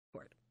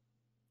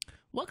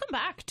Welcome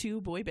back to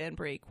Boy Band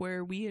Break,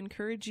 where we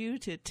encourage you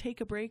to take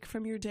a break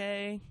from your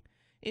day,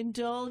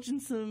 indulge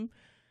in some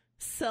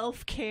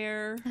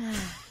self-care,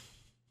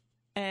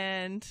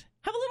 and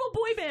have a little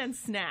boy band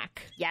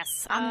snack.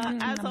 Yes.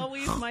 As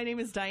always, my name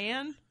is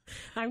Diane.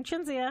 I'm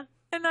Chinzia.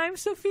 And I'm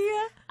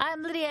Sophia.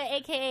 I'm Lydia,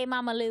 a.k.a.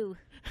 Mama Lou.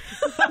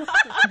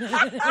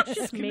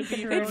 Just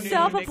making her own It's new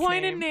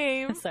self-appointed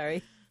nickname. name.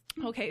 Sorry.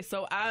 Okay,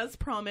 so as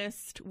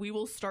promised, we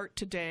will start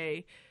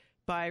today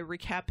by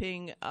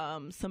recapping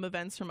some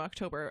events from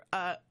October.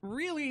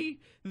 Really,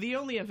 the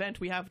only event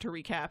we have to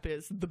recap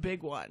is the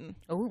big one.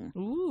 Ooh.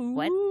 Ooh.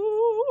 What?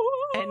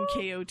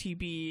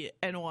 NKOTB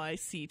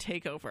NYC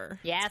Takeover.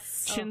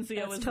 Yes.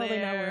 Chinzia was totally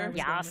not where I there. was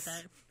going Yes.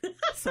 with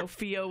that.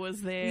 Sophia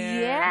was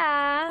there.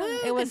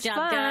 Yeah. It was Good job,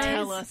 fun. guys.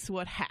 Tell us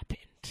what happened.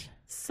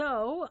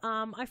 So,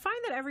 I find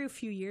that every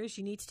few years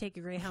you need to take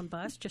a Greyhound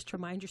bus just to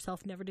remind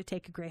yourself never to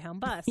take a Greyhound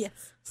bus.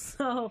 Yes.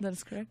 So, That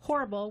is correct.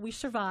 horrible. We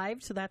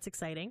survived, so that's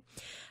exciting.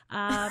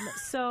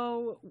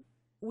 So,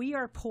 we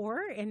are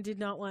poor and did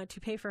not want to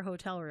pay for a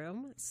hotel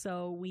room,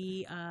 so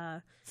we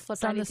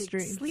Slept on the decided to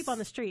streets. sleep on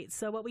the streets.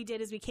 So what we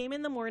did is we came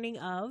in the morning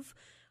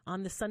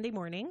on the Sunday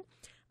morning.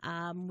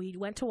 We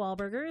went to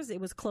Wahlburgers. It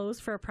was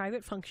closed for a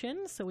private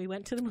function, so we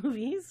went to the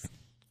movies,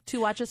 To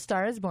watch A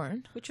Star is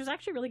Born. which was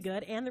actually really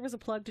good, and there was a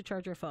plug to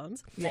charge our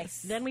phones.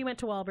 Nice. Then we went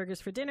to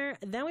Wahlburgers for dinner.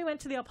 Then we went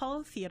to the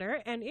Apollo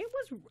Theater, and it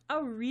was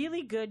a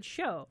really good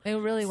show. It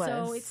really was.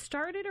 So it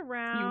started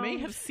around. You may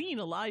have seen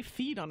a live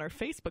feed on our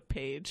Facebook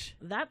page.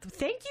 that.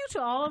 Thank you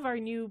to all of our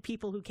new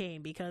people who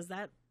came because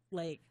that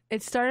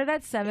It started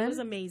at it 7. was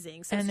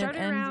amazing. So it And it started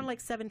around ended-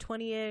 like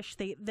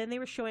 7:20ish. Then they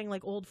were showing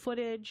like old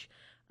footage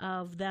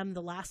of them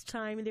the last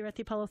time they were at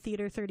the Apollo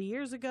Theater 30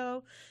 years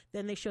ago.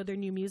 Then they showed their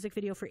new music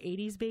video for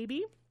 80s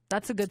Baby,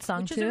 That's a good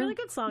song, which too. is a really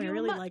good song. I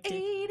really liked it.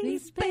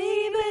 80s,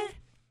 baby.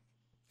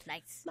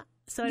 Nice.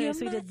 So anyway,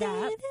 so we did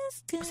that.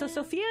 that. So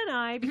Sophia and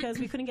I, because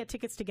we couldn't get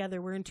tickets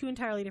together, we're in two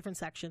entirely different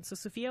sections. So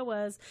Sophia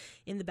was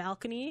in the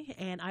balcony,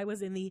 and I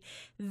was in the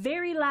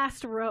very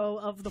last row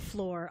of the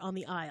floor on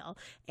the aisle.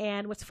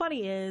 And what's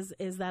funny is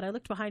that I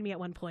looked behind me at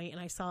one point,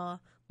 and I saw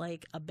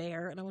like a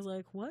bear, and I was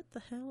like, "What the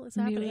hell is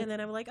happening?" And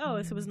then I'm like,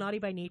 "Oh, so it was Naughty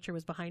by Nature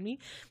was behind me,"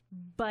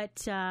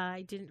 but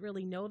I didn't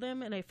really know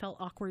them, and I felt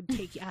awkward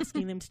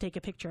asking them to take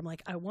a picture. I'm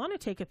like, I want to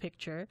take a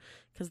picture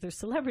because they're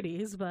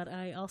celebrities, but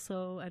I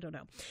don't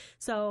know.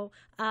 So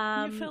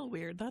You felt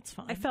weird. That's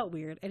fine. I felt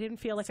weird. I didn't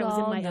feel like It's I was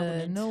in all my good.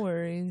 element. No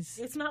worries.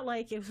 It was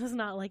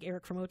not like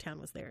Eric from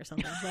O-Town was there or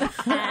something. But,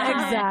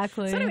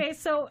 Exactly. So anyway,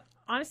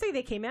 honestly,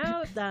 they came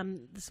out.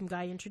 Some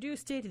guy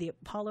introduced it, the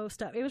Apollo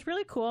stuff. It was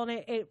really cool, and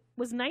it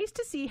was nice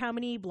to see how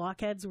many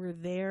blockheads were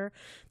there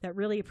that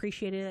really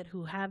appreciated it,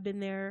 who have been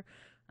there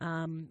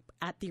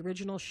at the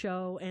original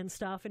show and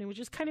stuff. And it was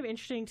just kind of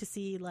interesting to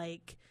see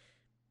like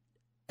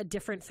a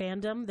different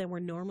fandom than we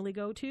normally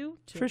go to.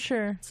 For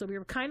sure. So we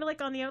were kind of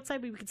like on the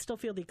outside, but we could still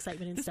feel the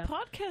excitement and This stuff.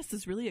 podcast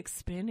is really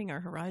expanding our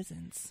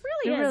horizons.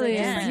 It It really really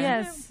is. is, It's like,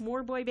 yes.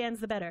 more boy bands,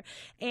 the better.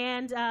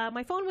 And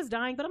my phone was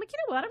dying, but I'm like, you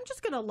know what? I'm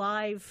just going to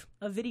live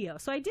a video.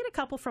 So I did a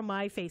couple from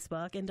my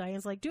Facebook, and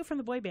Diane's like, do it from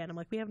the boy band. I'm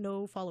like, we have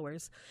no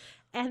followers.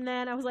 And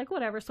then I was like,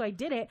 whatever. So I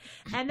did it.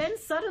 And then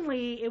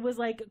suddenly it was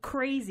like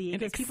crazy It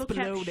because people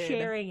kept exploded.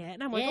 sharing it.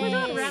 And I'm like, oh my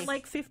God, we're Yay. at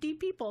like 50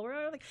 people.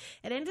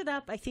 It ended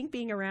up, I think,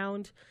 being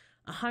around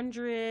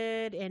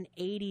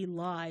 180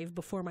 live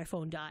before my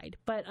phone died,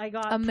 but I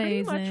got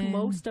pretty much Amazing.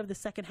 most of the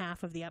second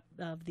half of the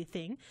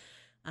thing.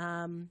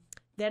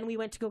 Then we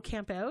went to go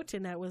camp out,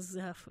 and that was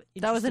An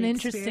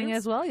interesting experience.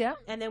 as well, yeah.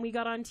 And then we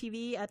got on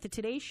TV at the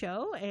Today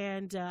Show,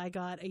 and I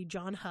got a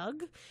John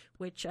hug,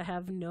 which I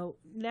have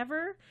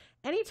never.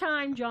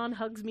 Anytime John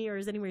hugs me or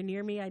is anywhere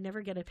near me, I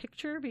never get a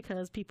picture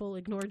because people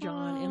ignore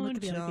John and look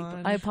at the other people.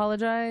 John. I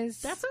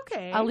apologize. That's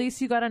okay. At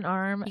least you got an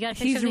arm. You got a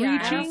picture He's of the arm.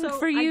 reaching Also,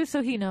 for you,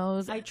 so he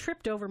knows. I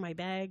tripped over my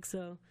bag,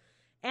 so.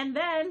 And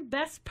then,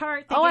 best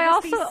part, they Oh, gave I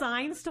us these also-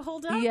 signs to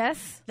hold up.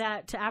 Yes.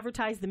 That to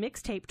advertise the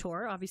mixtape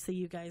tour. Obviously,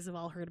 you guys have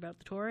all heard about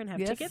the tour and have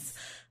Yes. tickets.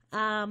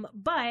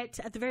 But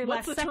at the very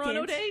What's last the second,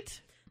 Toronto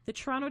date? the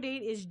Toronto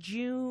date is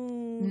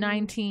June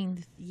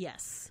 19th.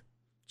 Yes.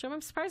 So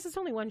I'm surprised it's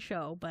only one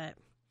show, but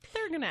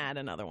They're going to add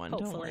another one.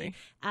 Don't hopefully.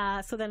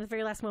 worry. So then at the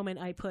very last moment,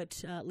 I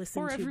put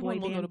listen Or to everyone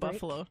Boy will Band go to Break.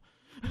 Buffalo.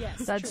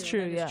 Yes, That's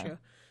true, That is yeah. true.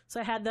 So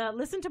I had the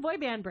listen to Boy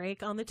Band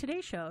Break on the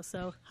Today Show.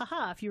 So,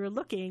 haha, if you were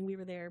looking, we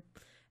were there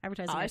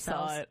advertising I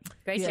ourselves. saw it.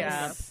 Great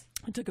Yes.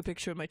 job. I took a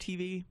picture of my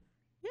TV.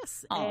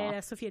 Yes. Aw.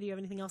 And Sophia, do you have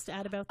anything else to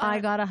add about that? I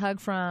got a hug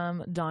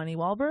from Donnie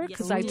Wahlberg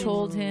because Yes, I you did.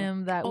 told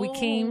him that we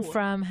came Oh.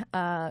 from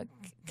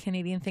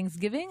Canadian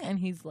Thanksgiving, and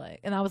he's like,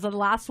 and I was the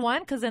last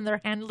one because then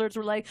their handlers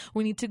were like,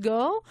 "We need to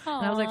go,"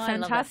 and I was like, Aw, love that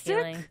 "Fantastic!"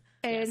 feeling.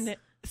 And Yes.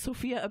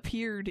 Sophia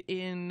appeared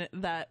in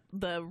the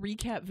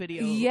recap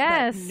video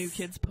Yes. that New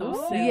Kids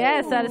posted.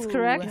 Yes, that is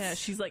correct. Yeah,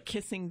 she's like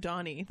kissing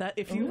Donnie. That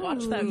if you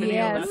watch that video,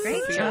 yes. that's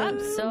Great Sophia. job.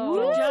 So,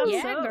 Good job,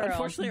 yeah, so. girl.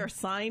 Unfortunately, our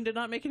sign did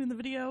not make it in the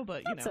video,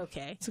 but you It's know.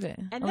 okay. It's okay.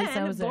 And At least I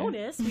then, was there.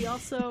 bonus, we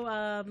also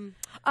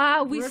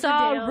We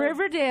saw Riverdale-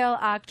 Riverdale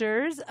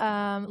actors,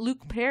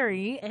 Luke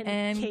Perry And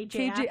and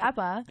KJ KJ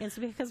Appa. and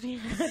so because we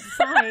had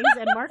signs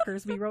and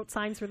markers, we wrote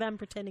signs for them,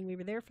 pretending we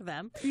were there for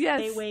them. Yes,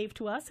 They waved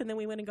to us, and then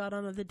we went and got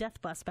on the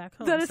death bus back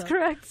home. that is So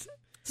correct.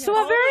 So All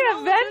a in very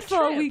all, a good eventful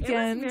trip.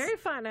 weekend. It was very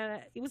fun.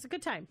 It was a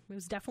good time. It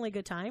was definitely a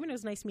good time, and it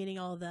was nice meeting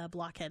all the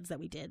blockheads that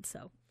we did.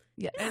 So,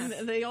 Yes.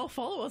 And they all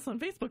follow us on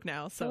Facebook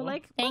now. So,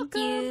 Thank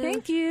welcome. you.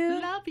 Thank you.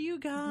 love you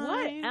guys.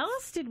 What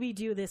else did we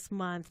do this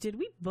month? Did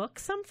we book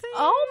something?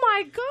 Oh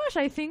my gosh,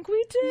 I think we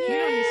We did.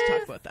 don't need to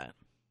talk about that.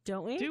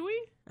 Don't we? Do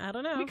we? I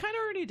don't know. We kind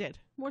of already did.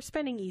 We're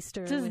spending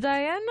Easter. Does with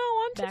Diane not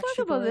want to Backstreet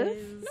talk about this?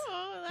 Boys.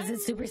 No, Is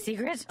it super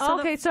secret? So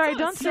Okay, the- sorry. so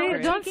Don't it's say.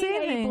 not Don't taking say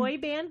a anything. boy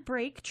band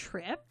break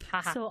trip.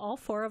 Haha. So all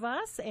four of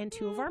us and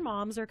two of our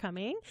moms are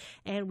coming,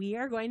 and we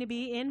are going to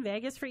be in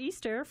Vegas for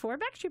Easter for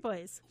Backstreet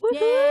Boys.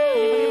 Anybody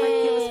like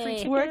to give us free Yay.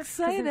 tickets? We're 'Cause it's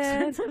excited.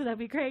 expensive, that'd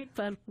be great,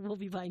 but we'll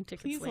be buying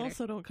tickets Please later.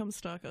 also don't come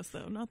stalk us,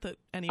 though. Not that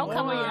anyone Oh,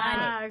 come would, on.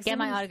 yeah. Get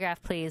my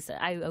autograph, please.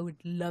 I would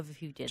love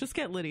if you but did. just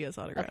get Lydia's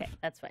autograph. Okay,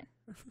 that's fine.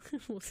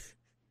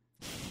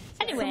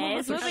 Some of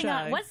Anyways, us are moving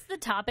shy. on. What's the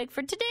topic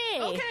for today?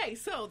 Okay,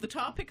 so the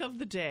topic of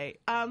the day.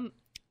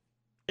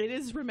 It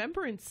is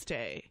Remembrance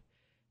Day.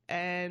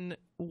 And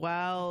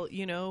while,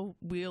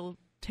 we'll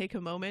take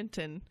a moment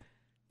and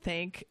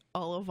thank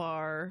all of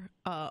our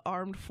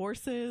armed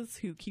forces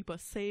who keep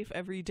us safe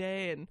every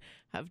day and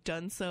have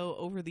done so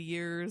over the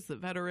years, the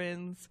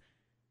veterans.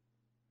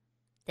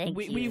 Thank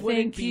we you.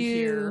 wouldn't Thank be you.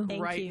 here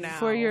Thank right you. now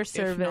For your if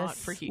not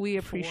service, for we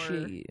for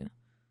appreciate you.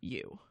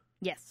 you.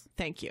 Yes.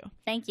 Thank you.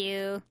 Thank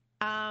you.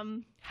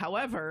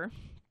 However,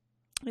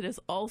 it is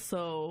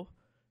also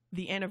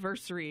the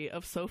anniversary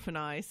of Soph and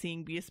I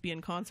seeing BSB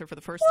in concert for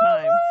the first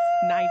time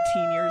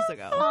 19 years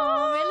ago.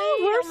 Oh,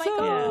 really? we're Oh, my so-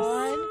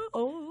 God.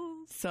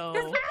 Oh,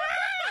 So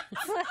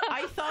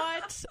I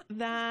thought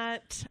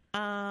that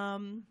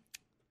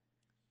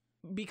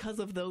because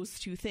of those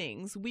two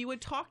things, we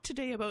would talk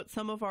today about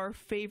some of our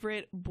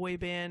favorite boy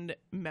band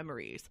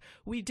memories.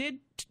 We did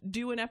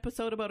do an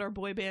episode about our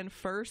boy band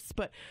first,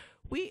 but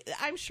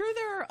I'm sure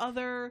there are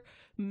other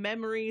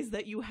memories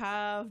that you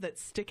have that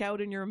stick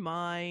out in your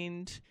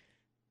mind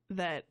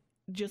that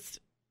just,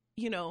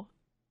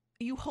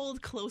 you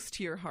hold close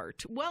to your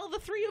heart. Well, the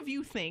three of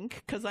you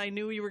think, because I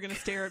knew you were going to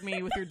stare at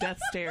me with your death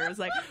stares,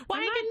 like, why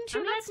I'm not- didn't you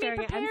I'm not let me staring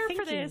at- I'm prepare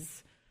for thinking.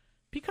 this?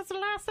 Because the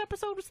last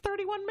episode was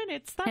 31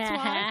 minutes. That's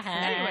why.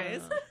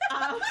 Anyways,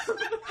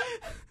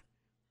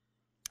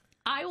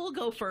 I will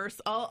go first.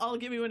 I'll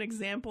give you an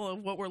example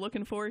of what we're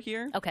looking for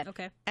here, Okay.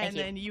 Okay. and Thank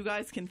you. then you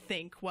guys can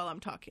think while I'm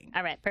talking.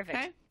 All right. Perfect.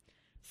 Okay.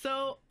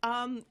 So,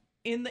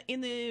 in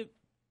the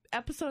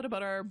episode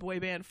about our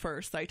boy band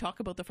first, I talk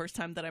about the first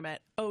time that I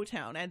met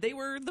O-Town, and they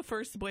were the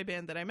first boy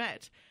band that I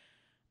met.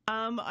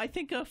 I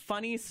think a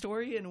funny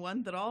story and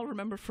one that I'll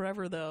remember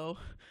forever, though,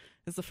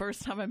 is the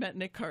first time I met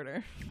Nick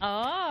Carter.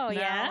 Oh,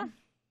 yeah.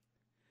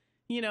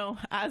 Now,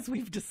 as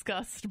we've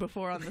discussed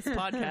before on this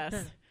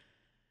podcast,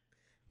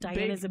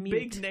 Diane is a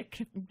mute.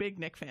 big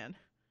Nick fan.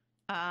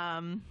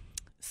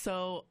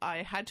 So I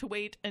had to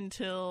wait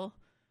until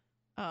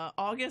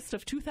August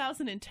of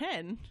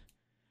 2010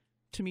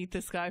 to meet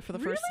this guy for the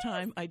first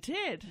time. I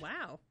did.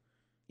 Wow.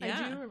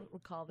 Yeah. I do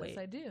recall this. Wait.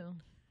 I do.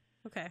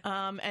 Okay.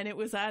 And it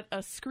was at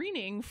a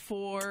screening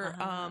for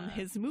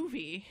his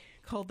movie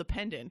called The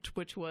Pendant,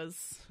 which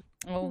was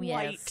Oh,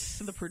 quite yes.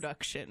 the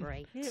production.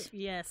 Right.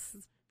 Yes.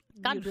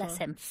 God Beautiful. bless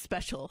him.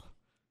 Special.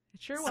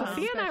 It sure was.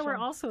 Sophia and I were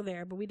special. also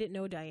there, but we didn't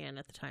know Diane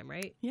at the time,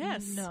 right?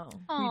 Yes. No.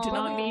 We did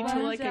not Aw. meet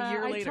till like a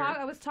year I later.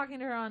 I was talking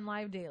to her on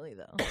Live Daily,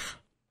 though.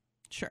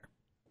 Sure.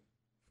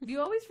 You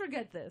always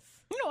forget this.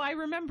 No, I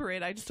remember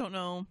it. I just don't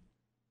know.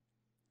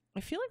 I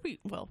feel like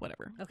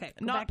whatever. Okay.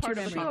 Go Not back to part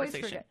your of the She always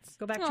memory. conversation. forgets.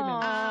 Go back to your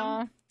memory.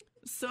 Aw.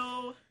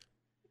 So,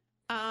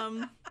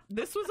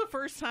 this was the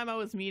first time I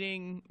was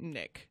meeting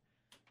Nick.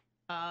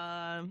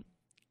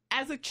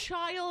 As a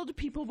child,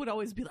 people would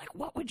always be like,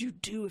 what would you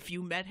do if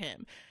you met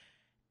him?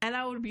 And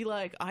I would be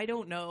like, I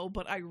don't know,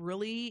 but I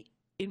really,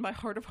 in my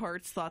heart of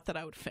hearts, thought that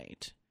I would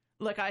faint.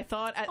 Like, I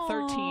thought at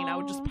 13 I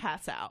would just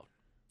pass out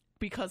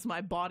because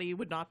my body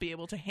would not be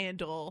able to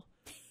handle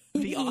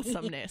the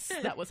awesomeness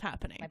that was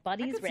happening. My I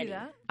body's could ready. see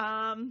that.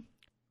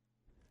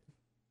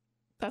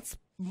 That's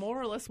more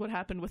or less what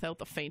happened without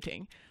the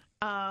fainting.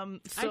 So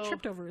I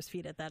tripped over his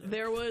feet at that.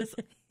 there was,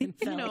 and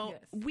fell.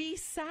 Yes. we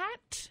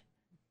sat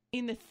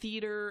in the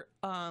theater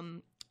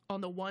on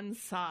the one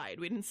side.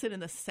 We didn't sit in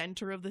the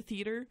center of the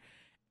theater,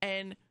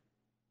 and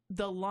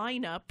the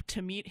lineup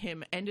to meet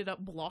him ended up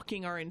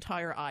blocking our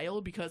entire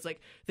aisle because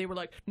they were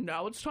like,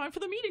 now it's time for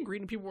the meet and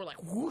greet, and people were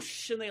like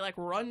whoosh, and they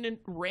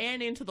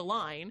ran into the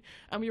line,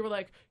 and we were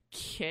like,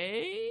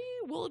 okay,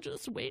 we'll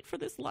just wait for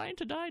this line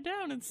to die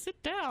down and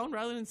sit down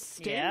rather than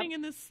standing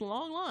in this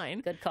long line.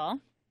 Good call.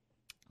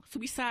 So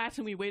we sat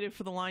and we waited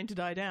for the line to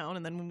die down,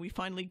 and then when we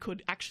finally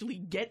could actually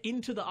get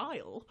into the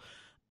aisle,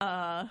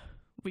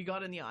 we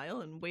got in the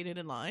aisle and waited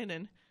in line,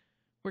 and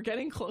we're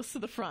getting close to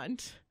the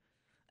front,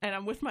 and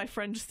I'm with my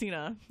friend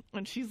Justina,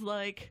 and she's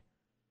like,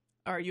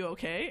 "Are you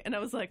okay?" And I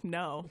was like,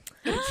 "No."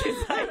 And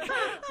she's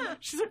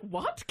like,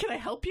 "What? Can I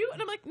help you?"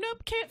 And I'm like,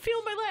 "Nope, can't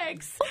feel my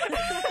legs." And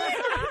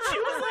she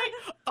was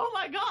like, "Oh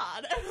my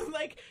God." And I'm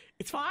like,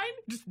 "It's fine,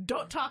 just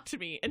don't talk to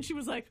me." And she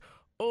was like,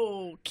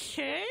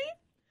 "Okay."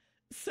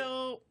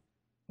 So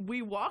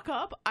we walk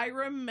up. I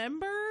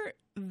remember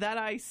that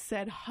I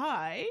said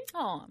hi,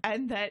 Oh,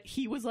 and that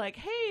he was like,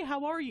 "Hey,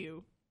 how are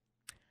you?"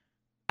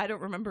 I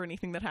don't remember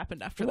anything that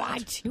happened after that.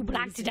 what? You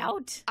blacked it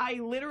out? I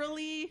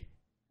literally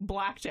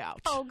blacked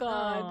out. Oh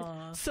God.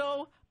 Aw.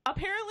 So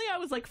apparently I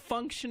was like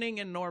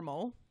functioning and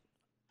normal.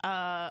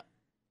 I,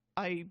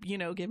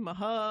 gave him a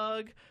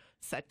hug,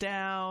 sat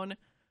down.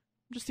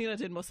 Justina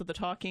did most of the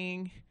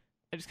talking.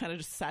 I just kind of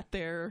just sat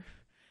there.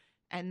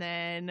 And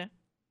then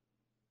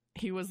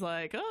he was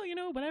like,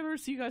 "Oh, whatever,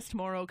 see you guys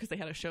tomorrow," because they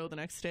had a show the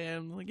next day.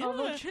 I'm like, "Yeah."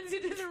 Although Chinsey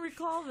didn't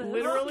recall this.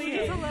 Literally.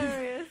 It's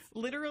hilarious.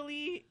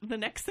 Literally, the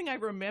next thing I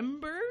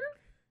remember,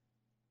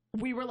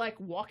 we were like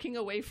walking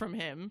away from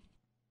him.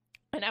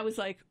 And I was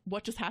like,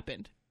 "What just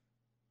happened?"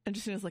 And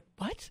Justina's like,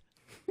 "What?"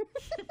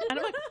 And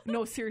I'm like,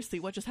 "No, seriously,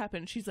 what just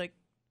happened?" She's like,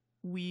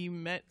 "We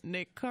met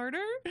Nick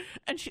Carter."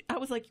 And I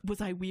was like,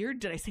 "Was I weird?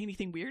 Did I say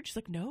anything weird?" She's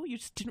like, "No, you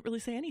just didn't really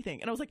say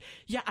anything." And I was like,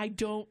 "Yeah, I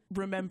don't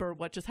remember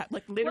what just happened."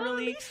 Like, Well, at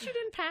literally, least you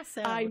didn't pass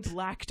out. I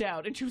blacked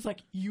out. And she was like,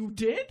 "You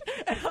did?"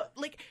 And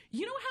like,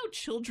 you know how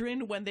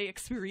children, when they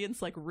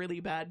experience like really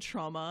bad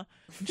trauma,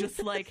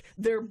 just like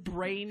their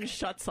brain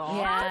shuts off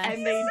Yeah.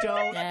 and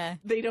Yeah.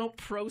 they don't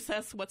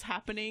process what's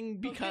happening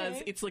because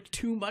Okay. it's like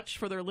too much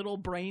for their little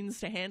brains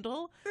to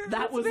handle.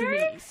 That was very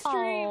me.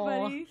 extreme, Oh.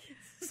 buddy.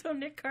 So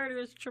Nick Carter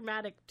is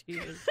traumatic to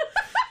you.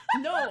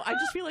 No, I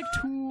just feel like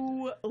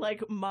too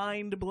like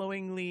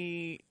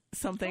mind-blowingly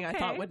something I Okay.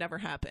 thought would never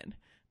happen.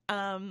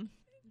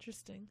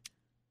 Interesting.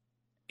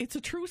 It's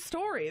a true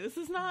story. This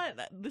is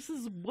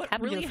what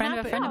Happened to really a friend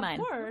of a happened. friend of Of mine.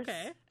 course.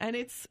 Okay.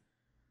 And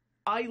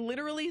I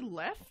literally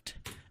left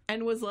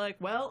and was like,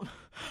 "Well,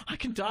 I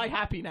can die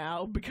happy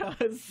now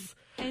because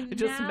And I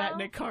just now- met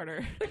Nick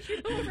Carter."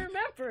 You don't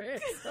remember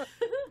it.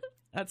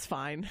 That's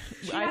fine.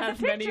 She I has a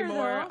have many picture,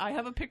 more. though, I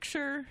have a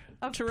picture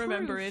of to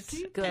remember proof. it.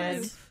 See? Good.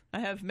 and I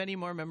have many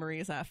more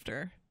memories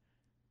after.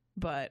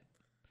 But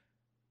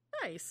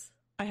Nice.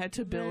 I had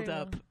to build Very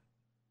up.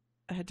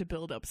 I had to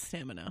build up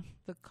stamina.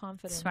 The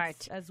confidence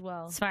Smart. as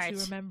well. Smart. To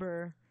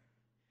remember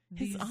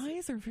His these-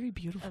 eyes are very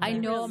beautiful. I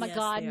know. Oh my Yes,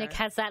 God, they Nick are.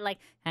 has that like.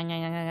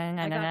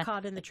 I got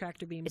caught in the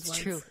tractor beams It's once.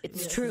 true.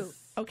 It's Yes. true.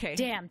 Okay.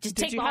 Damn, just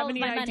Did take you all have of any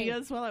my money.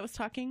 ideas while I was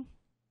talking?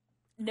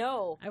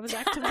 No. I was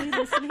actively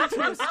listening to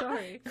your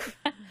story.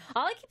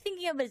 All I keep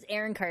thinking of is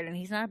Aaron Carter, and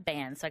he's not a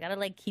band, so I gotta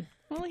like keep.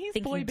 Well, he's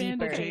Thinking boy band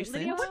deeper. adjacent.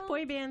 Lydia, what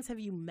boy bands have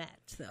you met,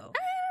 though?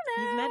 I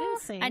don't You've met know.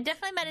 NSYNC. I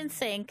definitely met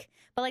NSYNC,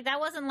 but like that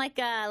wasn't like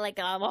a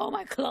oh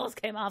my clothes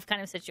came off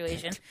kind of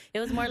situation. It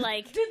was more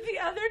like Did the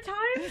other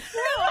times?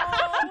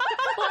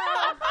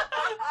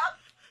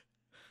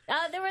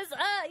 there was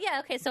yeah,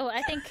 okay, so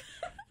I think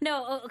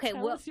no, okay,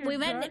 Tell us your we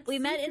met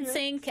dark in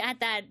sync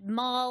at that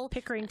mall.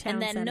 Pickering Town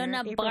And then Center, Nona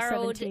April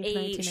borrowed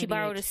 17th, she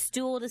borrowed a 1998.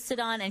 stool to sit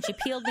on, and she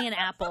peeled me an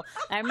apple.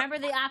 I remember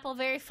the apple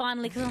very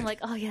fondly because I'm like,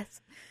 oh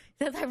yes,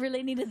 I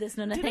really needed this,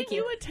 Nona. Didn't Thank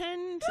you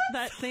attend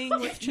that thing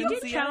with You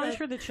did Chinzia? Challenge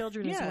for the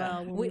Children as Yeah.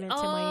 well when we went to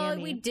Oh,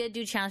 Miami. we did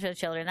do Challenge for the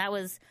Children. That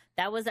was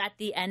at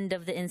the end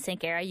of the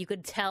NSYNC era. You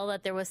could tell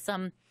that there was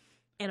some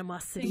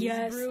Animosity.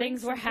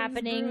 things were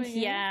happening. brewing,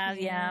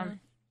 Yeah.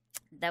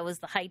 That was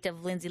the height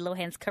of Lindsay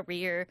Lohan's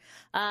career.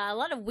 A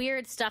lot of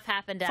weird stuff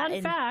happened.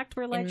 Fun fact,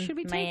 we're like, in should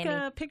we take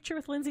Miami. a picture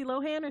with Lindsay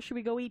Lohan or should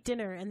we go eat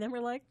dinner? And then we're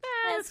like,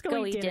 Let's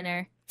go eat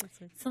dinner.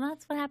 So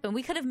that's what happened.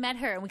 We could have met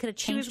her and we could have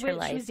She was, changed her she was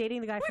life,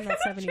 dating the guy from that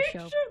 70s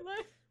show.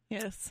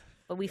 Yes.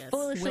 but we Yes.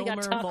 foolishly got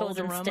Wilmer tacos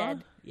Valderrama.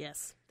 instead.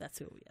 Yes, that's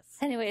who. Yes.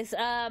 Anyways,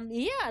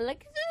 yeah,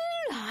 like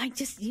I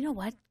just, you know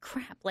what,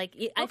 crap. Like,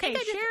 I Okay, think I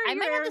just, share I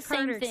might your have the same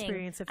Carter thing.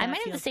 experience if I that might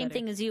have the feels same better.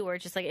 thing as you, where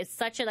it's just like it's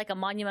such a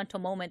monumental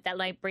moment that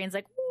my brain's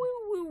like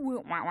woo, woo,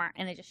 woo, wah, wah,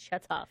 and it just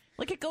shuts off.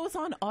 Like it goes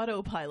on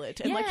autopilot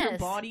and like your Yes.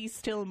 body's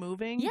still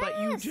moving, Yes,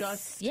 but you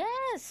just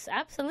yes,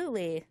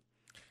 absolutely.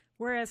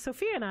 Whereas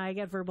Sophia and I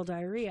get verbal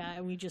diarrhea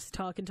and we just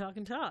talk and talk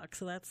and talk.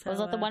 So that's how, Was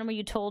that the one where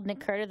you told Nick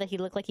Carter that he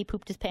looked like he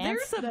pooped his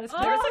pants? there's a That is good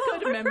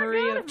I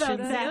memory of forgot about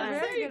Chinzia.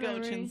 that. There you Very go,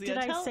 good memory. Chinzia. Did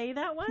I Tell- say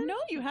that one? No,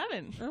 you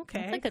haven't.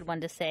 Okay. That's a good one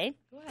to say.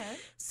 Go ahead.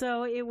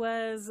 So it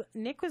was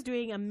Nick was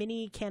doing a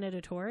mini Canada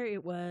tour.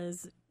 It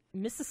was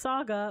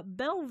Mississauga,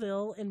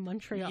 Belleville, in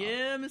Montreal.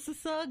 Yeah,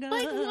 Mississauga.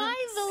 Like,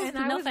 why those? And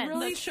I no was offense.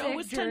 really That show sick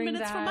was 10 during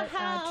minutes from my that,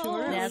 house.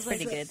 tour. Yeah, I that's was,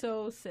 pretty like, good.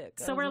 So sick.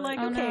 So I we're was like,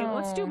 Oh, okay, no.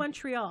 let's do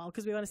Montreal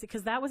because we want to see,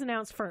 because that was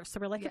announced first. So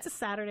we're like, it's a Yes.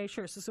 Saturday,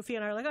 sure. So Sophia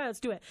and I are like, oh, let's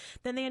do it.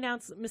 Then they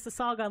announced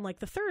Mississauga on like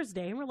the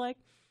Thursday, and we're like,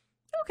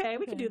 okay,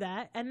 we can Okay. do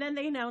that. And then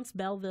they announced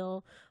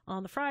Belleville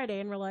on the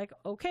Friday, and we're like,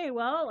 okay,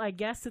 well, I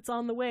guess it's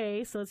on the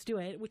way, so let's do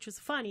it. Which was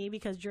funny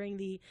because during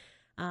the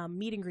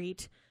meet and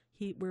greet,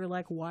 we were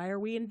like, why are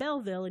we in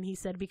Belleville? And he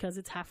said, because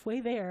it's halfway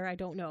there. I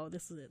don't know.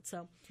 This is it.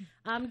 So,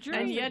 during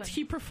And yet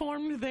he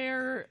performed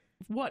there,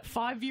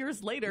 5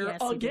 years later,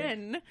 Yes, he did.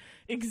 again,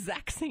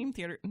 exact same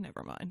theater.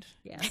 Never mind.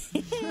 Yes.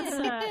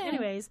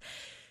 Anyways,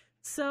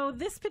 so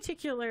this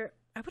particular,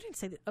 I wouldn't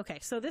say that. Okay,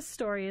 so this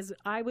story is,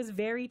 I was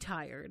very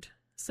tired.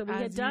 So we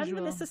had As done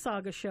usual. the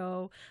Mississauga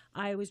show.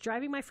 I was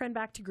driving my friend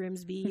back to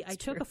Grimsby. I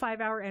took a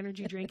 5-hour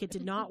energy drink. It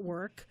did not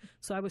work.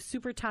 So I was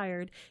super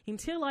tired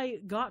until I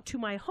got to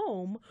my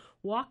home,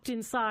 walked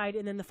inside,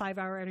 and then the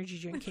 5-hour energy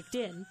drink kicked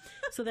in.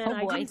 So then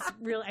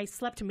I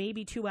slept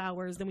maybe 2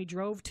 hours. Then we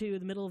drove to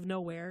the middle of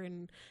nowhere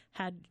and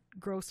had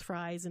gross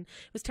fries, and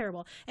it was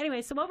terrible.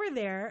 Anyway, so over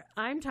there,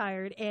 I'm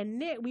tired, and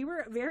Nick, we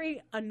were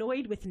very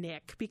annoyed with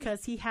Nick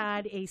because he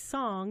had a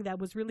song that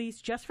was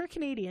released just for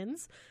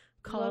Canadians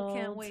called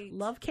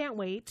Love Can't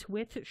Wait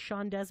with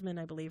Sean Desmond,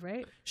 I believe,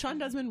 right? Sean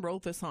Desmond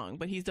wrote the song,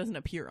 but he doesn't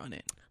appear on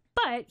it.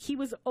 But he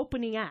was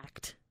opening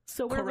act.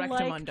 So we're like,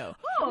 Correctamundo.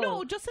 oh.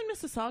 No, just in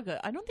Mississauga.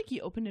 I don't think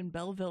he opened in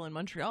Belleville and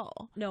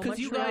Montreal. No, because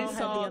you Montreal guys had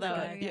saw the other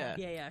that. guy. Yeah.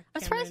 Yeah.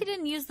 I'm surprised he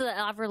didn't use the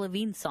Avril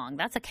Lavigne song.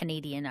 That's a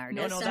Canadian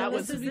artist. No, that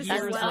was this is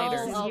years well-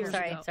 later. this is years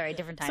ago. Sorry,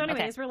 different time. So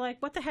anyways, Okay. we're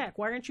like, what the heck?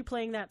 Why aren't you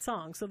playing that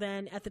song? So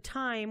then at the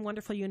time,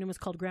 Wonderful Union was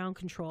called Ground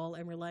Control,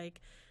 and we're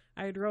like,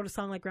 I wrote a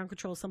song like Ground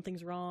Control,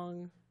 Something's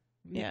Wrong.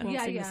 Yeah. Won't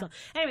Yeah, sing yeah. this song.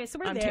 Anyway, so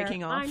we're I'm there.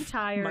 taking off I'm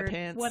tired. my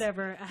pants.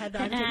 Whatever. I'm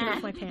taking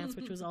off my pants,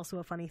 which was also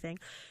a funny thing.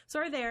 So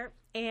we're there,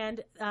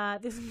 and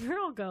this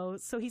girl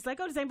goes. So he's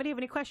like, "Oh, does anybody have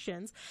any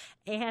questions?"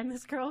 And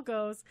this girl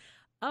goes,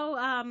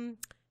 "Oh,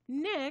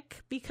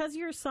 Nick, because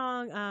your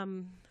song,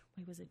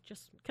 what was it?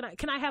 Just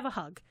can I have a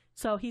hug?"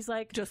 So he's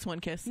like, Just one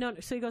kiss. no.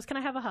 So he goes, "Can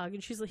I have a hug?"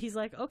 And he's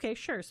like, "Okay,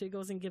 sure." So he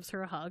goes and gives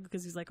her a hug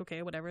because he's like,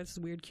 "Okay, whatever." This is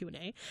weird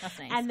Q&A. That's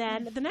nice. And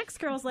then the next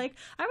girl's like,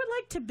 "I would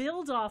like to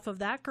build off of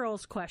that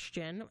girl's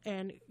question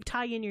and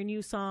tie in your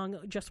new song,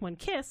 Just One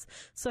Kiss.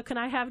 So can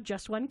I have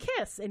just one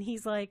kiss?" And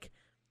he's like,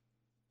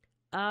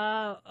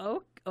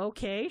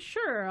 okay,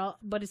 sure,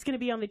 but it's going to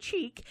be on the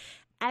cheek."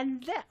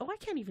 And then, I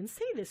can't even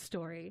say this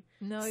story.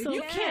 No, So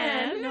you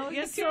can. No,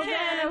 yes, so you then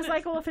I can. was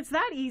like, well, if it's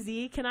that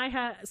easy, can I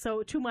have,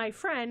 so to my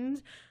friend,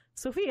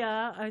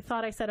 Sophia, I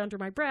thought I said under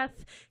my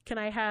breath, can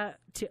I have,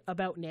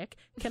 about Nick,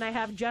 can I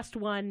have just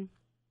one,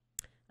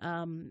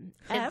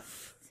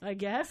 F, I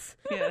guess?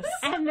 Yes.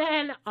 And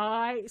then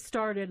I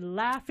started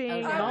laughing,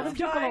 and I all the was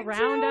people dying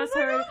around too. I us was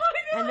like, heard,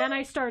 "Oh my and then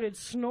I started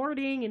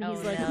snorting, and Oh,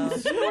 he's like, no.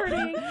 "Who's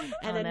snorting?" And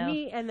Oh, then no.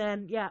 me, and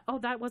then, yeah, oh,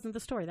 that wasn't the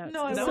story. That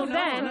No, it so wasn't.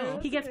 then No.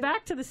 he gets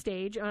back to the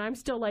stage, and I'm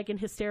still like in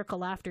hysterical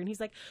laughter, and he's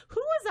like, "Who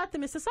was at the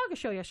Mississauga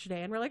show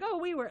yesterday?" And we're like, "Oh,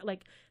 we were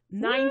like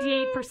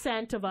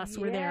 98% of us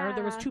were there.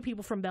 There was Yeah. 2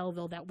 people from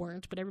Belleville that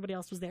weren't, but everybody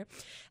else was there."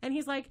 And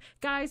he's like,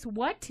 "Guys,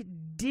 what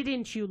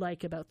didn't you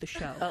like about the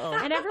show?" Uh-oh.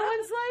 And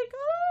everyone's like,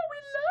 "Oh, we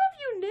love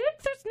you,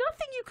 Nick. There's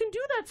nothing you can do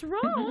that's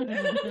wrong."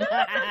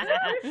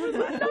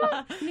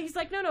 And he's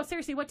like, no,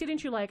 seriously, what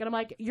didn't you like? And I'm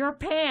like, your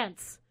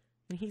pants.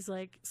 And he's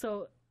like,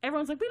 so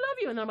everyone's like, we love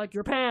you. And I'm like,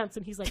 your pants.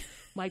 And he's like,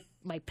 my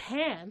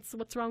pants?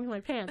 What's wrong with my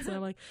pants? And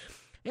I'm like,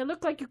 it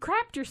looked like you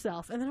crapped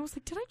yourself. And then I was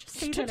like, did I just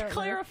say To that out loud?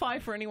 clarify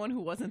for anyone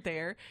who wasn't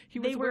there, he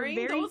was They were wearing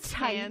very those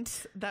tight.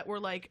 pants that were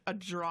like a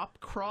drop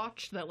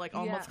crotch that like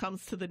almost Yeah.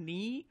 comes to the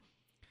knee.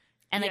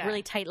 And like Yeah.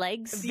 really tight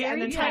legs. Very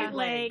and then tight tight legs,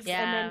 legs. and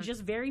Yeah. then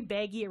just very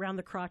baggy around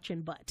the crotch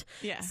and butt.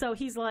 Yeah. So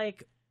he's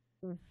like,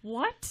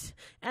 what?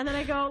 And then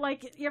I go,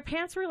 like, your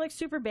pants were like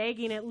super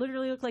baggy, and it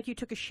literally looked like you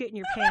took a shit in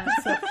your pants.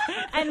 So,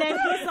 and then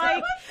he's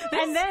like,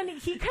 and then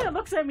he kind of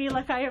looks at me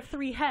like I have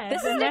 3 heads.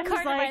 This is and Nick then he's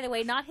Carter, like, by the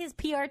way, not his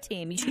PR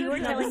team. You were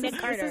No, telling this Nick is-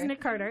 Carter. This is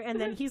Nick Carter.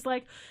 And then he's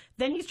like,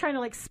 then he's trying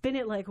to like spin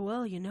it like,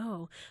 well,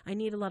 I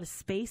need a lot of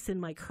space in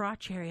my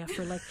crotch area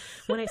for like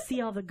when I see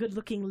all the good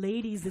looking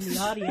ladies in the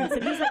audience.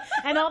 And he's like,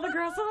 and all the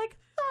girls are like,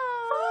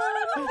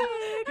 oh.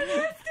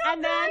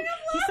 And then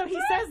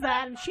he says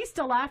that, and she's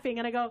still laughing,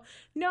 and I go,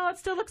 no, it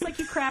still looks like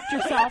you crapped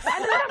yourself.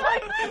 And then I'm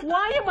like,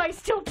 why am I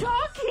still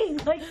talking?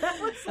 Like that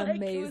was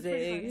like, it was pretty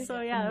funny. Amazing. So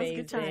yeah, that was a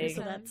good time. Amazing.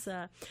 So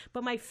that's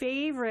but my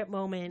favorite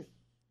moment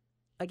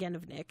again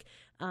of Nick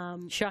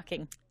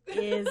Shocking.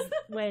 is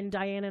when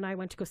Diane and I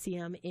went to go see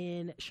him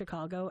in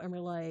Chicago, and we're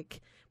like,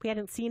 we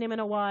hadn't seen him in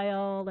a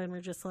while, and we're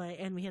just like,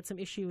 and we had some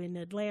issue in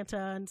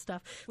Atlanta and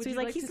stuff. Would so he's you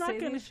like, like he's to not say the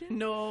going issue?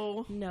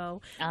 No.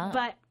 No, Oh.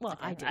 but well,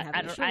 I didn't have I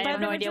an don't- issue. I but have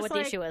they no were idea just what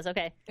like, the issue was.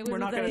 Okay. It was We're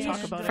not the- gonna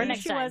talk about The it. For next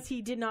issue time. was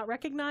he did not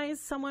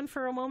recognize someone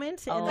for a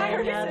moment, and Oh. then I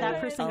heard that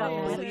it. person Oh. got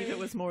I mad. believe it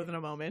was more than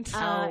a moment. Oh,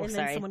 And then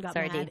sorry. someone got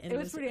Sorry, mad. Dee. And It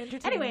was pretty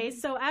entertaining. Anyway,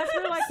 so as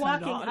we're like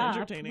walking Not up,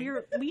 entertaining.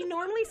 we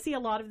normally see a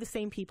lot of the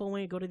same people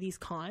when we go to these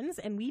cons,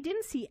 and we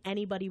didn't see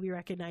anybody we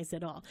recognized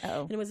at all.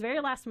 Uh-oh. And it was very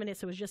last minute,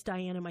 so it was just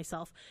Diane and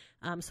myself.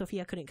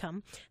 Sophia couldn't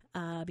come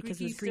because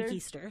it was Greek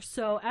Easter.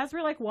 So as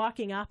we're like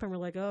walking up, and we're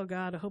like, oh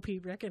God, I hope he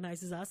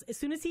recognizes us. As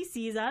soon as he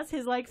sees us,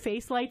 his like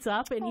face lights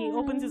up, and he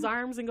opens his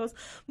arms and goes,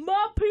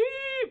 "My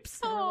peeps!"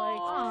 And we're like,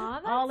 Aw,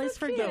 that's all so is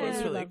forgiven. That was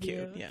We really love cute,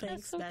 you. yeah.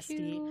 Thanks, That's so bestie.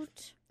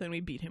 cute. Then we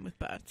beat him with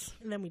bats.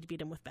 And then we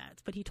beat him with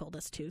bats, but he told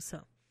us to.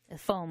 So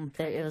Foam.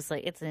 It was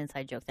like, it's an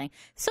inside joke thing.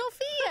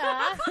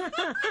 Sophia!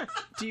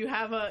 Do you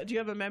have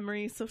a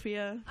memory,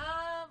 Sophia?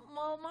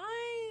 Well,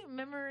 my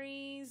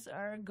memories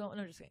are going.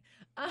 No, just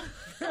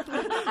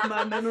kidding.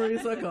 My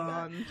memories are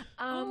gone.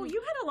 Oh,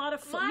 you had a lot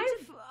of fun.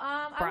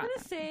 I want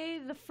to say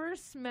the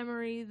first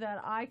memory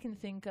that I can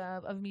think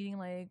of meeting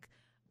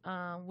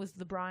was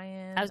the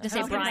Brian. I was gonna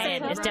say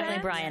Brian. It's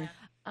definitely Brian.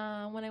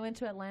 When I went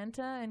to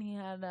Atlanta and he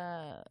had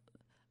a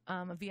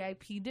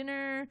VIP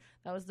dinner.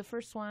 That was the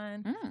first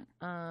one.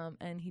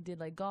 And he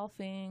did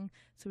golfing,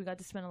 so we got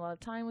to spend a lot of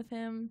time with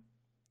him.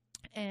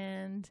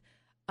 And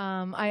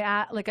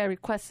I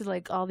requested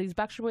all these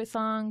Backstreet Boys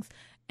songs,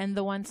 and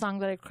the one song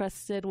that I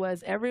requested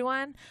was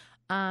Everyone.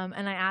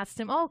 And I asked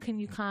him, "Oh, can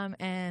you come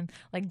and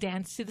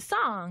dance to the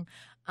song?"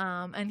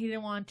 And he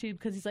didn't want to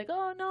because he's like,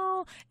 "Oh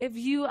no, if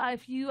you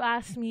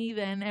ask me,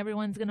 then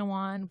everyone's gonna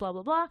want blah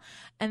blah blah."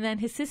 And then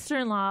his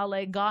sister-in-law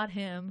got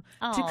him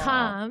to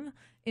come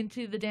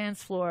into the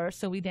dance floor,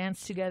 so we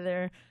danced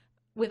together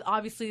with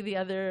obviously the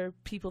other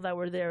people that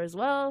were there as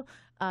well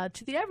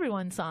to the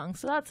Everyone song.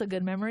 So that's a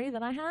good memory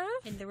that I have.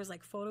 And there was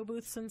photo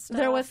booths and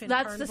stuff.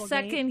 That's the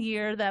second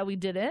year that we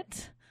did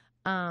it.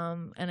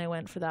 And I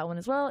went for that one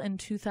as well in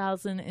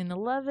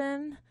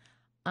 2011.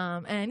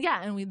 And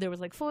there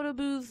was photo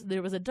booths.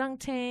 There was a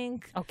dunk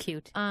tank. Oh,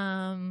 cute.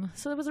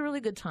 So it was a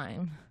really good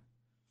time.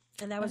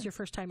 And that was your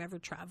first time ever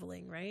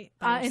traveling, right?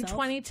 In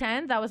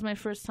 2010, that was my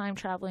first time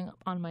traveling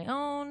on my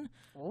own.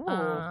 Ooh,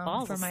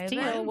 balls for of my steel.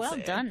 event. Well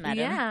done, madam.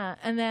 Yeah,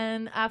 and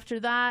then after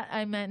that,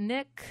 I met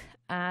Nick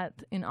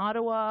in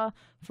Ottawa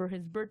for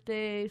his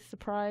birthday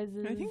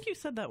surprises. I think you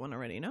said that one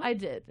already, no? I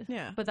did.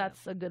 Yeah. But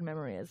that's a good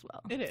memory as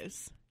well. It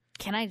is.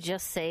 Can I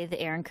just say the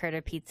Aaron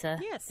Carter pizza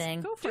Yes, thing?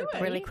 go for it,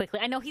 really buddy. quickly.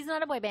 I know he's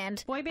not a boy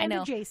band. Boy I band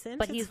know, adjacent,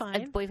 but it's he's fine.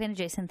 a boy band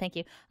adjacent. Thank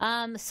you.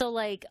 So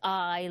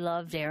I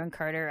loved Aaron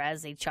Carter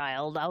as a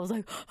child. I was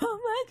like,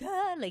 oh my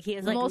god, he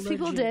has Most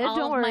people did. all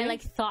Don't of worry. my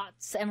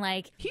thoughts and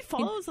He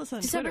follows us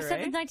on December Twitter, 7th,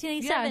 right?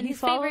 1987. Yeah, he his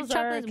favorite follows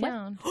our chocolate is what?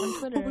 account on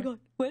Twitter. Oh my god,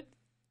 what?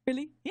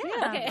 Really? Yeah.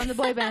 Okay. On the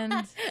boy band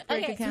break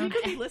Okay, He account.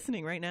 could be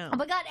listening right now. Oh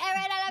my god,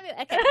 Aaron, I love you.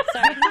 Okay,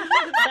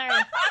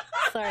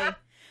 sorry.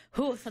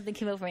 Ooh, something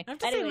came over me. I have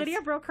to say,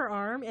 Lydia broke her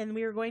arm, and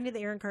we were going to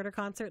the Aaron Carter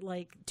concert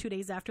 2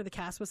 days after the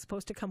cast was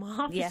supposed to come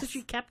off. Yes. So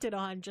she kept it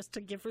on just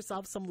to give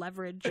herself some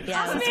leverage.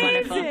 Yeah, that's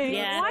wonderful. Amazing.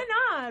 Yeah. Why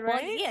not,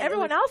 right? Well, yeah,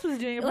 Everyone else was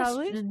doing it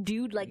probably.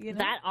 Dude,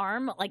 that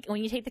arm,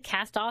 when you take the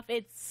cast off,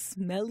 it's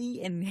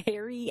smelly and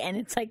hairy, and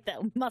it's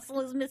the muscle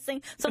is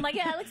missing. So I'm like,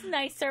 yeah, it looks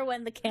nicer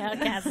when the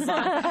cast is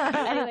on.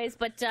 Anyways,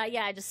 but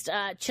just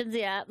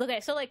Chinzia.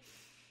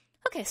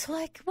 Okay, so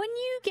when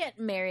you get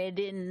married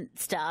and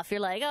stuff, you're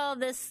like, oh,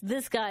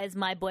 this guy is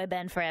my boy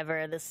band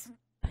forever, this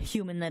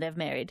human that I've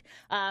married.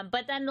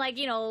 But then,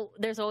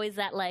 there's always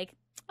that,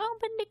 oh,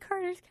 but Nick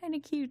Carter's kind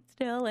of cute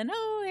still, and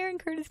oh, Aaron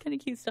Carter's kind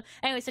of cute still.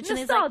 Anyway, so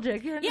Chinley's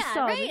Nostalgic. You're yeah,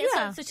 nostalgic. right?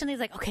 Yeah. So Chinley's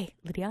like, okay,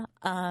 Lydia,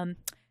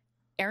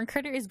 Aaron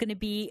Carter is going to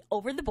be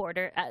over the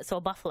border, so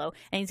Buffalo,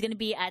 and he's going to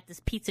be at this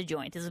pizza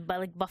joint. This is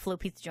Buffalo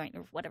Pizza Joint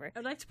or whatever.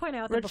 I'd like to point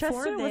out that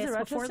Rochester? Was it before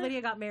Rochester?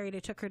 Lydia got married, I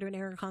took her to an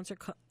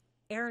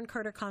Aaron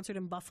Carter concert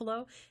in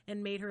Buffalo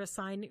and made her a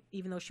sign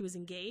even though she was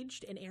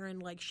engaged, and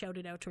Aaron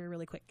shouted out to her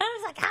really quick. I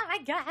was like, oh my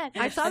god.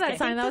 I saw that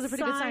sign. That was the a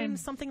pretty good sign.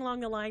 Something along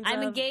the lines I'm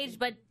of engaged,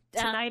 but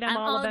Tonight I'm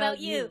all about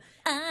you.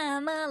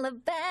 I'm all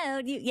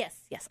about you. Yes.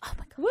 Oh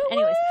my god. Woo-woo!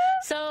 Anyways,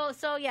 so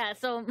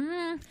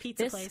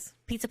Pizza this place.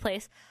 Pizza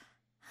place.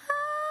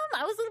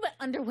 I was a little bit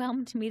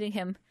underwhelmed meeting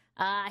him.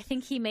 I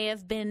think he may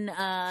have been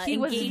He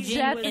was engaging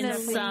in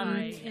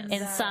definitely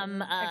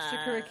some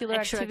extracurricular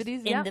extra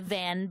activities, in yep. the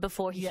van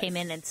before he came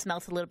in, and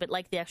smelt a little bit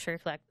like the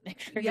extracurricular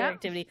Yep.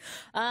 activity.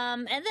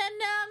 And then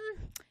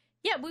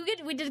yeah,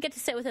 we did get to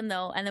sit with him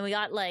though, and then we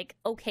got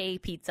okay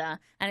pizza,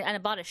 and I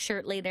bought a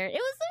shirt later. It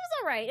was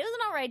all right. It was an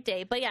all right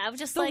day, but yeah, I was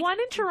just The one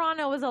in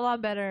Toronto was a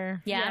lot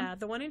better. yeah.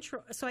 The one in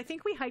Toronto. So I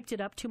think we hyped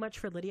it up too much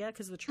for Lydia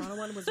because the Toronto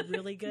one was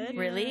really good.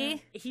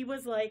 Really? He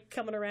was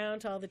coming around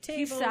to all the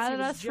tables. sat at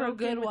was us for a joking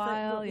good with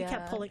while, We yeah.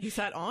 kept pulling. He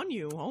sat on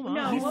you. Oh my.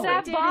 No, He what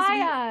sat we did is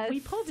by us. we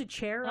pulled a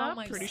chair Oh up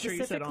my Pretty sure you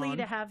sat specifically on.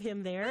 to have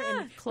him there,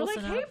 and close we're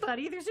like, "Hey, enough.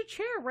 buddy, there's a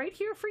chair right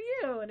here for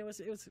you." And it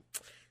was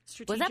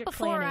strategic. Was that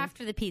before planning. or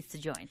after the pizza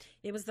joint?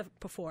 It was the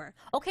before.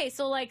 Okay,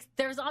 so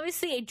there's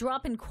obviously a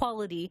drop in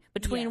quality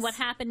between Yes. what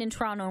happened in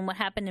Toronto and what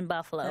happened in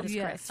Buffalo. That is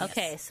Yes. correct.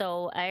 Okay,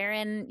 so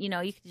Aaron, you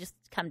could just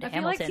come to I feel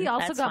Hamilton. like he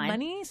also That's got fine.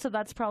 money, so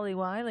that's probably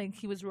why.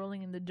 He was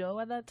rolling in the dough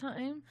at that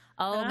time.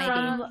 Oh, maybe.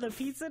 From the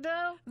pizza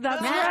dough.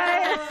 That's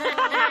right.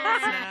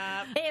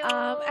 Snap.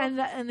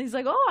 Ew. And he's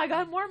like, oh, I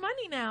got more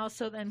money now.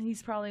 So then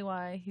he's probably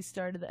why he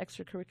started the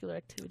extracurricular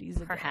activities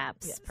again.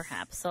 Perhaps, Yes.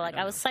 perhaps. So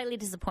I was slightly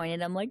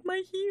disappointed. I'm like,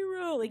 my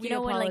hero. We When you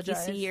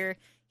apologize. see your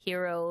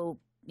hero,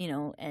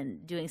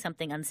 and doing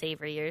something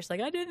unsavory, you're just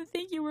like, I didn't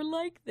think you were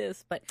like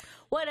this. But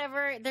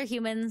whatever, they're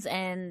humans,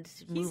 and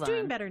move He's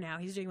doing on. better now.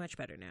 He's doing much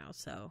better now.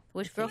 So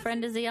Which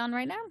girlfriend is he on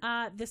right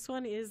now? this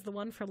one is the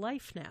one for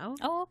life now.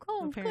 Oh,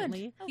 cool.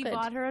 Apparently. Good. Oh, He good.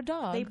 bought her a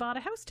dog. They bought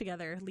a house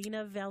together.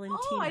 Lena Valentina.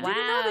 Oh, I Wow,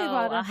 didn't know they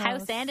bought a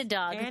house house. and a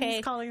dog. And Okay.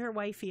 he's calling her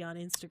wifey on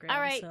Instagram. All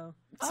right. So.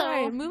 So, All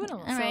right, moving on.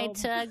 All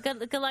right,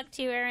 good luck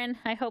to you, Aaron.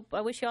 I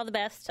wish you all the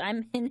best.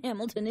 I'm in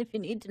Hamilton if you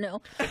need to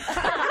know.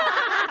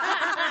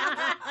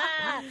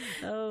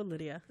 Oh,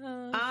 Lydia.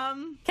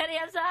 Um, Kenny,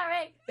 I'm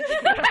sorry.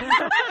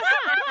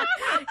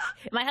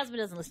 My husband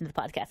doesn't listen to the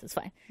podcast. It's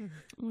fine.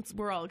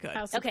 We're all good.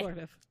 How Okay.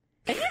 supportive.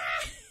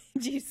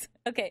 Jeez.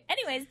 Okay.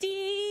 Anyways, D,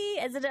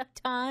 is it up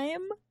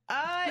time?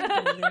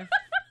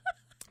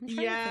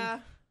 Yeah.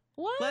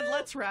 What?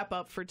 Let's wrap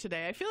up for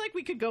today. I feel like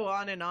we could go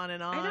on and on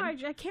and on. I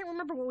know. I can't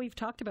remember what we've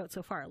talked about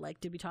so far.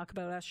 Like, did we talk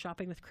about us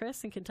shopping with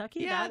Chris in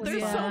Kentucky? Yeah, That was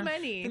there's fun. so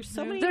many. There's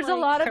so many. There's a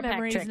like- lot of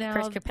Kirkpatrick, memories now.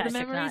 Chris The Kirkpatrick,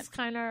 memories not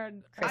kind of.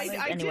 Chris. I did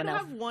anyone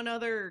have else. one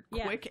other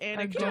Yeah. quick Go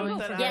anecdote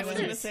that for I it. was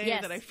going to Yes, say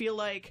yes. that I feel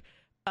like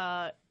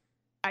I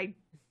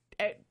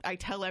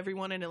tell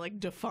everyone and it like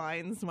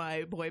defines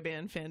my boy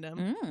band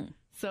fandom.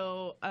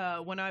 So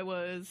when I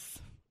was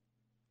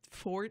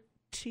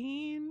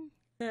 14,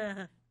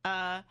 that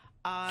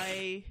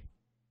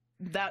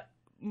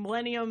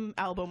Millennium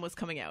album was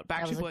coming out.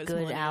 That was Backstreet a Boys good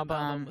Millennium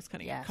album. was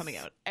Yes. coming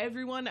out.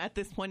 Everyone at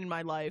this point in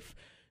my life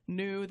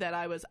knew that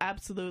I was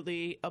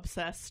absolutely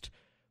obsessed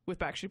with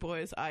Backstreet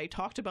Boys. I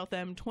talked about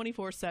them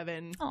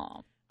 24/7.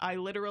 Oh, I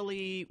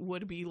literally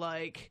would be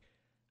like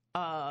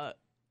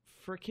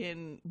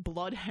freaking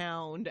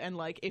Bloodhound, and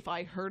like if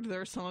I heard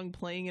their song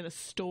playing in a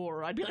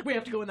store, I'd be like, we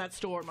have to go in that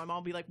store. My mom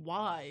would be like,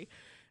 why?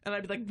 And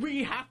I'd be like,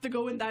 we have to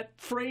go in that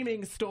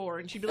framing store.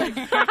 And she'd be like,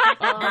 okay.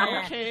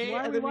 Why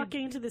are And we then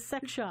walking into the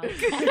sex shop?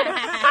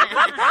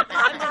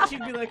 and then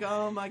she'd be like,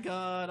 oh my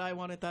God, I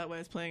want it that way.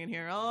 It's playing in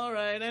here. All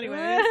right.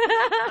 Anyway.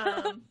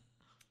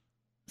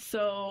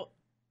 So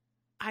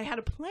I had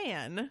a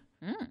plan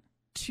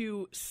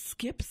to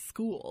skip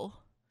school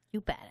you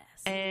badass.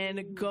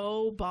 and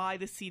go buy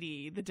the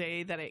CD the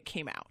day that it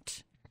came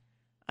out.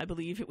 I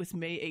believe it was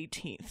May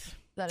 18th.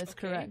 That is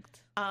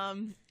correct.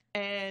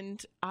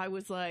 And I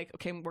was like,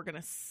 okay,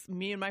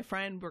 me and my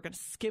friend, we're going to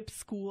skip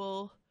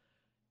school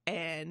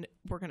and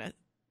we're going to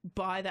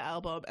buy the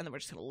album and then we're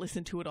just going to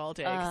listen to it all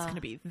day because it's going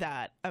to be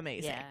that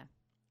amazing. Yeah.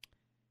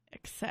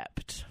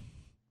 Except,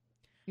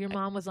 Your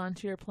mom was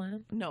onto your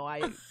plan? no, I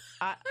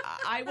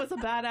was a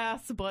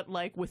badass, but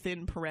like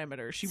within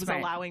parameters. She was Smart.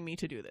 allowing me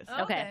to do this.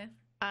 Okay.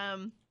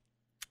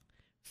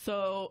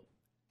 So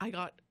I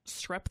got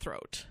strep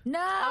throat. No.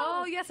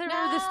 Oh, yes, I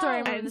remember this story. I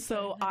remember And this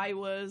so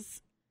story.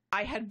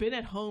 I had been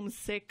at home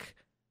sick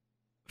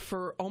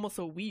for almost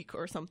a week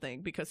or something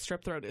because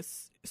strep throat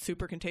is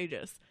super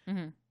contagious.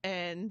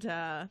 And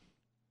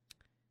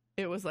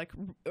it was like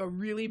a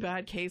really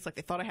bad case. Like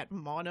they thought I had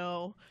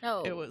mono.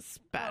 Oh. It was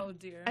bad. Oh,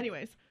 dear.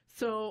 Anyways,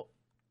 so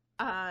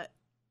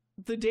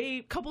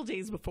couple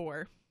days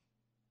before,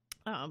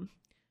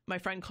 my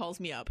friend calls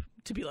me up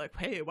to be like,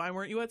 hey, why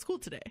weren't you at school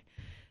today?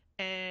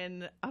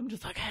 And I'm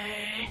just like,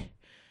 hey.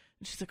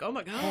 And she's like, oh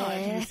my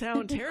God, you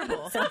sound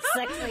terrible. So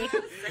sexy.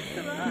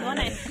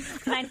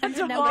 900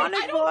 number. I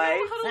don't know how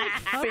to like,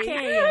 fake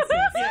Okay. it.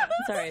 Yes, Yeah.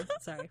 Sorry.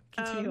 Sorry.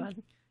 Continue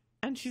on.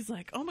 And she's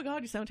like, oh my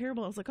God, you sound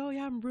terrible. I was like, oh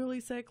yeah, I'm really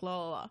sick, la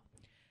la la.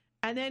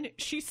 And then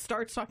she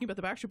starts talking about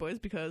the Backstreet Boys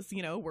because,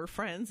 you know, we're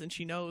friends and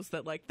she knows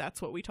that like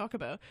that's what we talk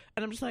about.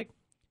 And I'm just like,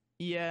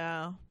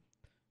 yeah.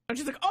 And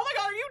she's like, oh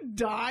my God, are you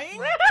dying?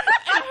 And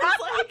I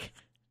was like,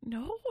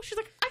 no. She's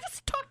like, I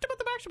just talked about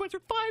the Backstreet Boys for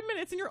 5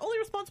 minutes and your only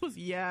response was,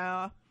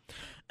 yeah.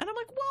 And I'm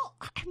like, well,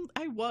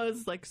 I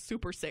was like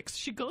super sick. So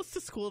she goes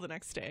to school the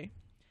next day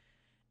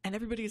and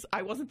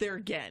I wasn't there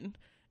again.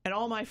 And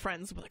all my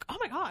friends were like, oh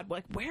my God,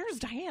 like, where's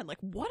Diane? Like,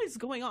 what is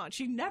going on?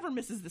 She never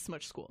misses this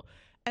much school.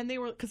 And they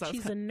were, because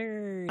She's a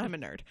nerd. I'm a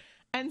nerd.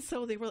 And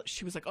so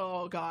she was like,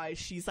 oh, guys,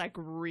 she's like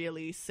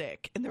really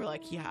sick. And they were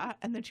like, yeah.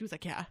 And then she was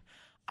like, yeah,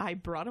 I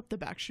brought up the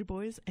Backstreet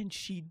Boys and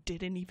she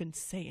didn't even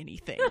say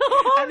anything.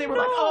 And they were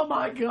like, oh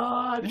my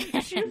God,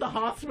 is she in the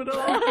hospital?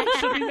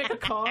 Should we make a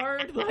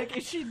card? Like,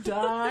 is she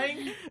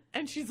dying?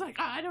 And she's like,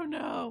 I don't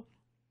know.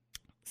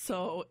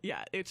 So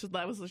yeah,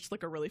 that was just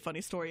like a really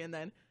funny story. And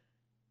then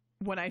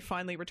when I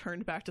finally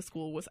returned back to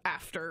school was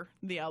after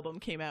the album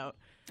came out.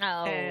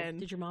 Oh. And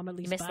Did your mom at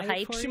least missed buy the it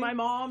hype? for you? my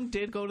mom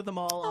did go to the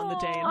mall on the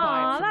day and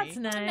Aw, buy it for that's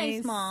me. nice.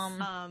 Nice,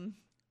 Mom.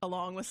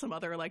 Along with some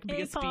other like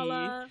Hey, BSB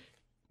Paula.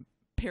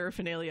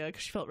 paraphernalia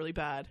because she felt really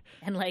bad.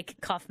 And like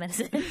cough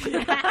medicine.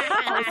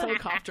 Also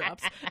cough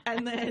drops.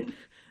 And then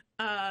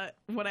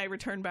when I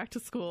returned back to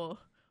school,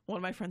 one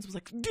of my friends was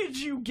like, did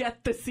you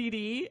get the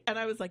CD? And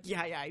I was like,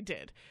 yeah, I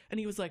did. And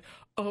he was like,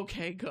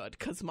 okay, good,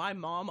 because my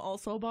mom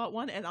also bought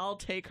one and I'll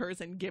take hers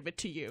and give it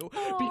to you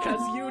because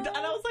you and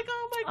I was like,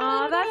 oh my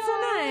God, Oh, that's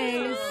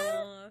so nice.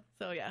 Aw,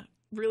 so yeah,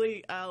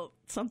 really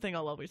something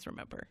I'll always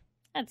remember.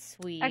 That's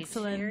sweet.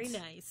 Excellent. very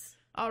nice.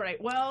 All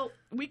right, well,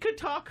 we could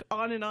talk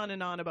on and on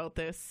and on about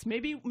this.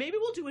 Maybe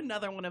we'll do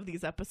another one of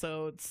these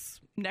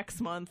episodes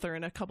next month or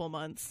in a couple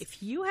months.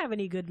 If you have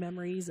any good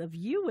memories of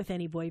you with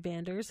any boy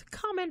banders,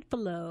 comment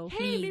below.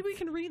 Hey, maybe we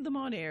can read them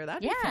on air.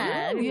 That'd be Yeah, fun.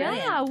 that'd be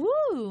Yeah,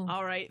 woo.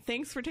 All right,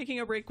 thanks for taking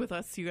a break with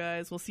us, you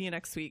guys. We'll see you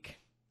next week.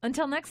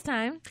 Until next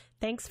time.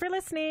 Thanks for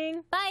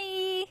listening.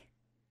 Bye.